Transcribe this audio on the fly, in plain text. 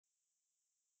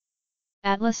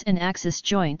Atlas and axis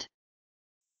joint.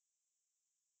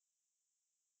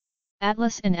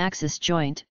 Atlas and axis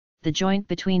joint, the joint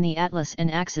between the atlas and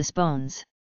axis bones.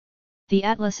 The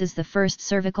atlas is the first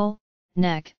cervical,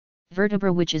 neck,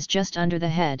 vertebra which is just under the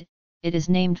head. It is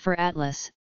named for Atlas,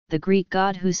 the Greek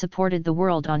god who supported the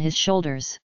world on his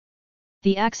shoulders.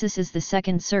 The axis is the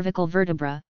second cervical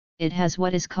vertebra. It has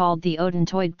what is called the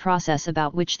odontoid process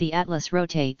about which the atlas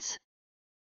rotates.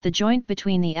 The joint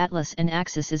between the atlas and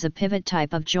axis is a pivot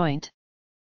type of joint.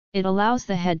 It allows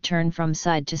the head turn from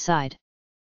side to side.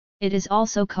 It is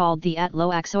also called the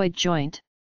atloaxoid joint.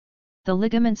 The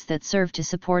ligaments that serve to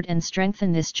support and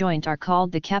strengthen this joint are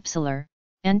called the capsular,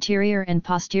 anterior and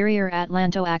posterior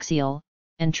atlantoaxial,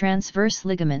 and transverse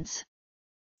ligaments.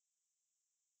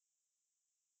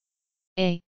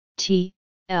 A, T,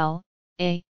 L,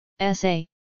 A, S, A,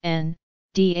 N,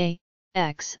 D, A,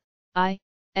 X, I,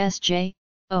 S, J,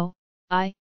 O,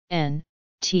 I, N,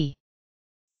 T.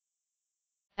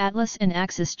 Atlas and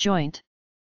axis joint.